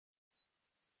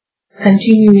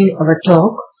Continuing our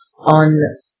talk on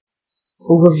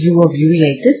overview of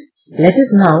uveitis, let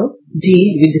us now deal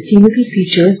with the clinical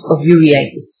features of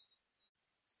uveitis.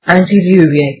 Anterior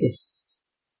uveitis.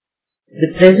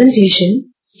 The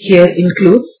presentation here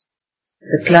includes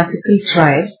the classical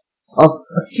triad of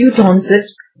acute onset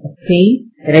of pain,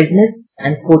 redness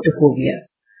and photophobia.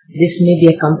 This may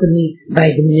be accompanied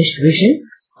by diminished vision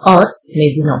or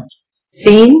maybe not.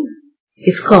 Pain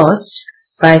is caused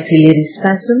by ciliary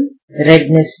spasm,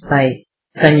 redness by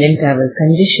conjunctival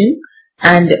congestion,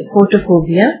 and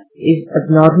photophobia is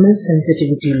abnormal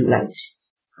sensitivity to light.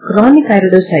 Chronic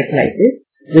iridocyclitis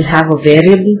will have a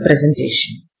variable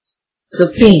presentation.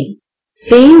 So pain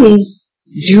is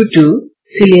due to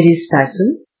ciliary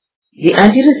spasm. The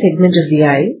anterior segment of the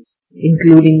eye,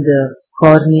 including the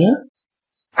cornea,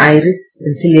 iris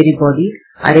and ciliary body,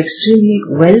 are extremely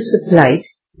well supplied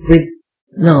with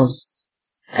nerves,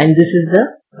 and this is the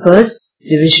first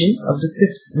division of the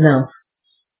fifth nerve.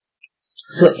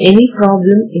 So any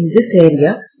problem in this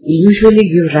area usually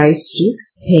gives rise to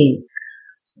pain.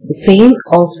 The pain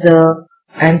of the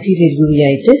anterior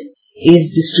uveitis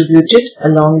is distributed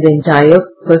along the entire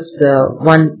fifth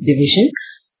one division.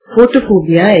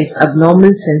 Photophobia is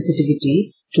abnormal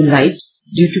sensitivity to light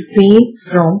due to pain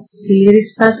from ciliary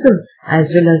spasm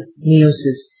as well as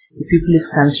meiosis. The pupil is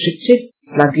constricted,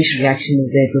 sluggish reaction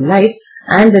is there to light,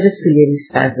 and there is ciliary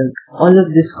spasm. All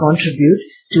of this contribute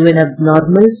to an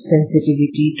abnormal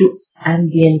sensitivity to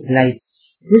ambient light.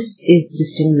 This is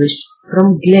distinguished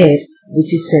from glare,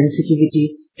 which is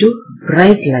sensitivity to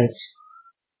bright light.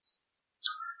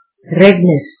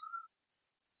 Redness.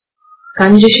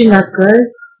 Congestion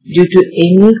occurs due to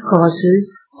any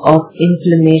causes of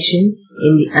inflammation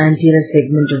in the anterior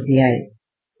segment of the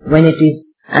eye. When it is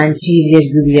anterior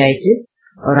uveitis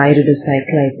or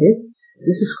iridocyclitis,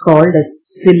 this is called as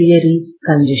ciliary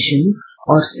congestion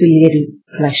or ciliary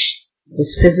flush. The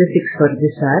specifics for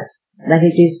this are that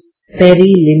it is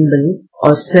perilimbal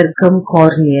or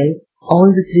circumcorneal all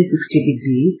the 360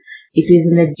 degrees. It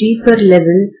is in a deeper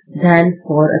level than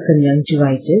for a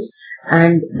conjunctivitis,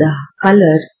 and the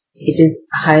color, it is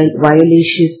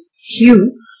violaceous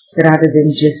hue rather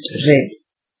than just red.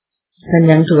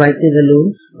 Conjunctivitis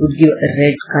alone would give a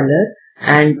red color,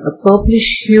 and a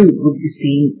purplish hue would be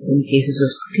seen in cases of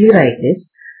scleritis,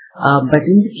 but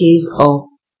in the case of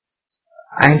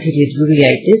anterior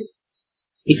uveitis,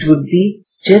 it would be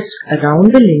just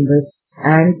around the limbus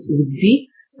and would be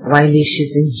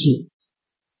violaceous in hue.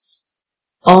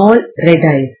 All red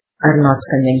eyes are not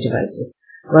conjunctivitis.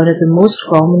 One of the most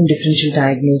common differential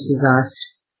diagnoses asked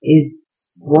is,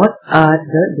 what are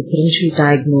the differential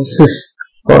diagnoses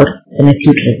for an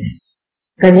acute redness?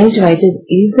 Conjunctivitis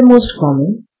is the most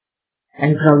common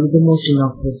and probably the most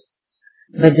innocuous,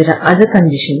 but there are other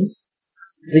conditions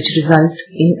which result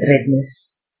in redness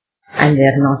and they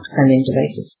are not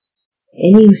conjunctivitis.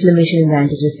 Any inflammation in the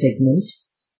anterior segment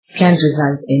can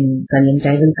result in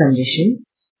conjunctival congestion.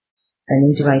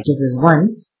 Conjunctivitis is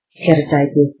one,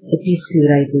 keratitis,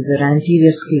 episcleritis or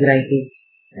anterior scleritis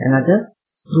another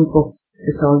group of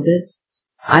disorders,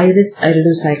 iris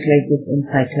iridocyclitis and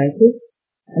cyclitis,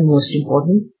 and most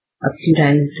important, acute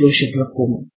anal closure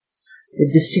glaucoma. The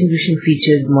distinguishing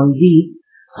features among these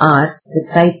are the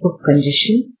type of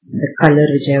congestion, the color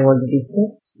which I have already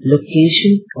said,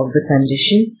 location of the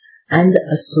congestion, and the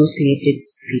associated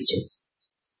features.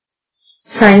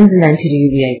 Signs in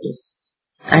anterior uveitis.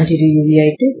 Anterior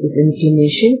uveitis is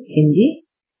inflammation in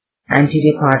the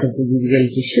anterior part of the uveal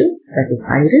tissue, that is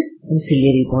iris and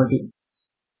ciliary body.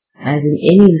 As in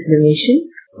any inflammation,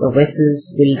 the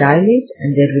vessels will dilate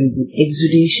and there will be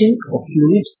exudation of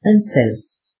fluids and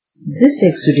cells. This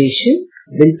exudation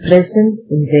will present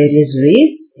in various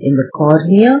ways in the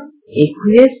cornea,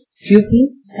 aqueous, pupil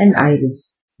and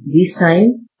iris. These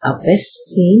signs are best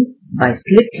seen by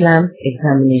slit lamp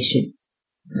examination.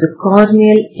 The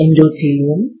corneal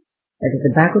endothelium, that is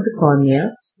the back of the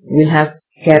cornea, will have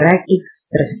keratic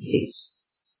precipitates,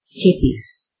 KPs.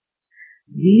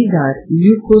 These are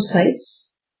leukocytes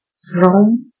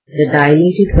from the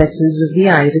dilated vessels of the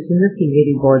iris in the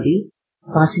ciliary body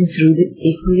passing through the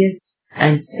aqueous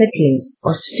and settling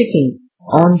or sticking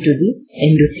onto the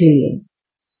endothelium.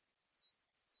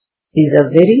 These are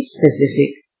very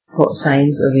specific for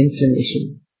signs of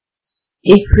inflammation.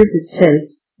 Aqueous itself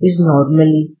is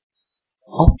normally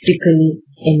optically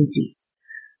empty.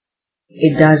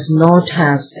 It does not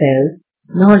have cells,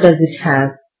 nor does it have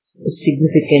a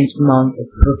significant amount of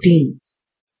protein.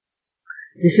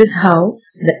 This is how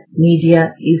the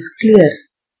media is clear.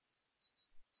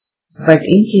 But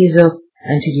in case of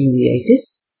anterior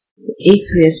uveitis, the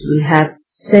aqueous will have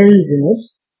cells in it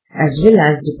as well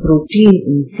as the protein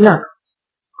in flux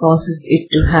causes it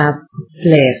to have a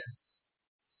flare.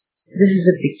 This is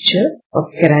a picture of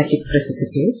keratic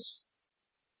precipitates.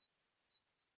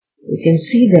 You can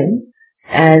see them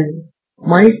as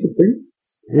multiple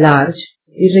large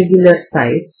irregular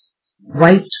sized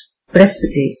white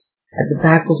precipitates at the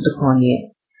back of the cornea.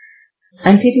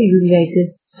 Anterior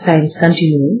uveitis signs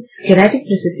continuing. Keratic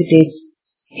precipitates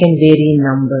can vary in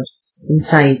number, in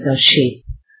size or shape.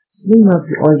 They may not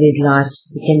be always large,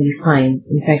 they can be fine.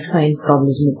 In fact, fine problem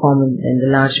is more common than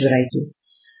the large variety.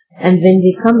 And when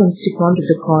they come and stick onto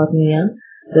the cornea,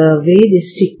 the way they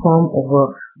stick form of a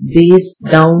base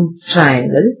down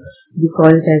triangle, we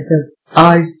call it as the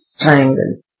alt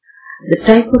triangle. The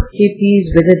type of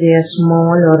KPs, whether they are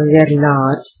small or they are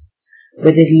large,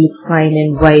 whether they look fine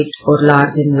and white or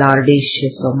large and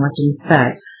lardaceous or much in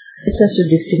fat, it's us to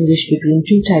distinguish between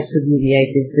two types of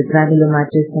uveitis, the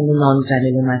granulomatous and the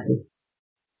non-granulomatous.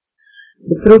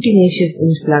 The proteinaceous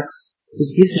influx,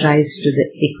 which gives rise to the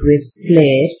aqueous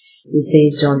flare, is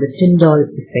based on the Tyndall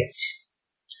effect.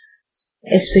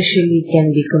 Especially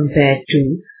can be compared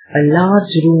to a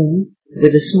large room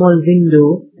with a small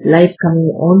window, light coming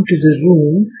onto the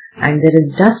room, and there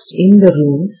is dust in the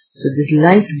room, so this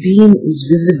light beam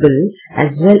is visible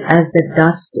as well as the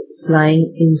dust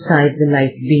flying inside the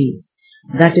light beam.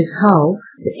 That is how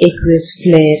the aqueous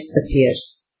flare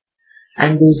appears.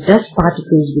 And those dust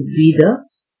particles would be the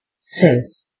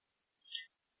cells.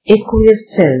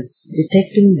 Aqueous cells,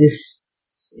 detecting this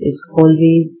is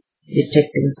always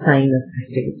detecting sign of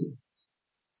activity.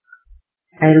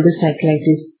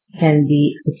 Iridocyclitis can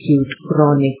be acute,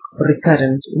 chronic,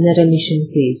 recurrent in a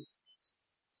remission phase.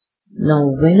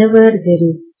 Now, whenever there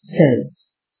is cells,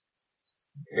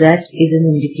 that is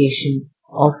an indication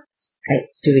of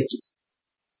activity.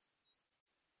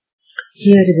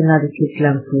 Here is another slit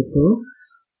lamp photo.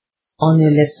 On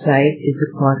your left side is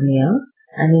the cornea,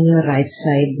 and on your right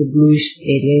side the bluish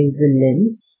area is the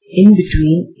lens. In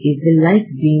between is the light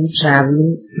beam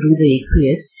traveling through the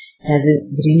aqueous. It has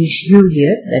a greenish hue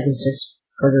here, that is just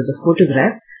because of the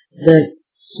photograph. The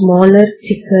smaller,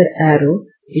 thicker arrow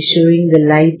is showing the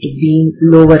light beam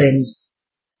lower end,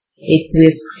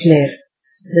 aqueous flare.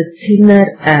 The thinner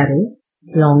arrow,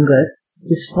 longer,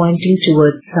 is pointing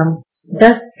towards some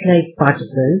dust-like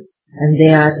particles, and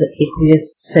they are the aqueous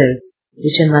cells,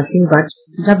 which are nothing but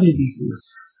WBCs.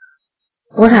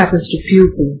 What happens to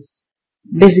pupil?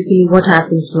 Basically, what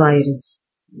happens to iris?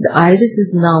 The iris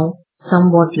is now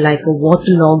somewhat like a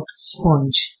waterlogged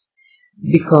sponge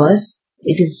because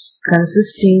it is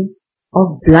consisting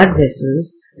of blood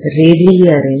vessels radially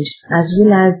arranged as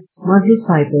well as muscle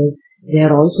fibers. They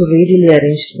are also radially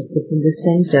arranged, except in the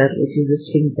center, which is the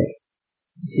sphincter,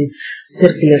 which is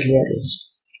circularly arranged.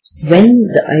 When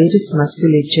the iris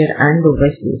musculature and the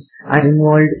vessels are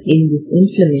involved in this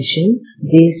inflammation,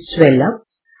 they swell up,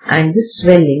 and this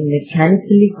swelling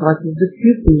mechanically causes the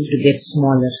pupil to get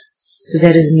smaller. So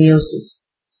there is meiosis.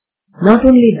 Not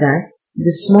only that,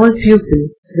 the small pupil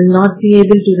will not be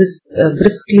able to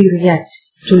briskly react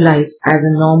to light as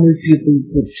a normal pupil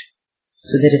would.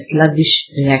 So there is sluggish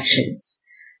reaction.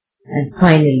 And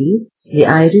finally, the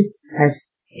iris has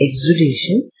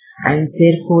exudation and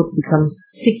therefore becomes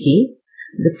sticky.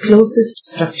 The closest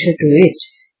structure to it,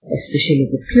 especially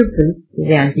the pupil, is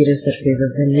the anterior surface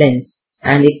of the lens,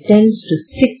 and it tends to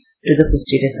stick to the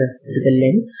posterior surface of the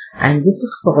lens, and this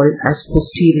is called as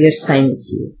posterior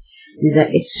synechial. These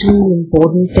are extremely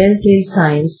important telltale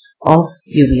signs of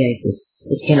uveitis.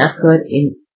 It can occur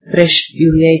in fresh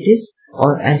uveitis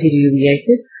or anterior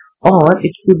uveitis, or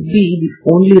it could be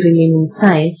the only remaining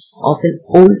sign of an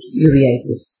old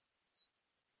uveitis.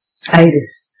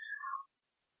 Iris.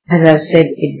 As I've said,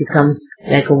 it becomes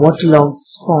like a waterlogged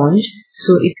sponge,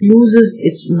 so it loses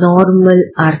its normal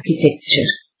architecture.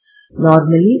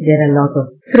 Normally, there are a lot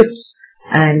of crypts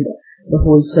and the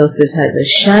whole surface has a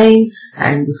shine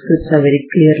and the crypts are very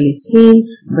clearly seen,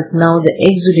 but now the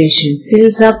exudation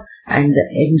fills up and the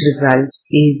end result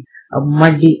is a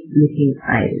muddy looking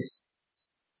iris.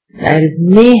 The iris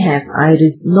may have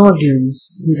iris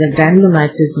nodules. These are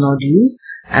granulomatous nodules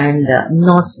and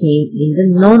not seen in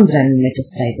the non-granulomatous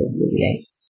type of uveitis.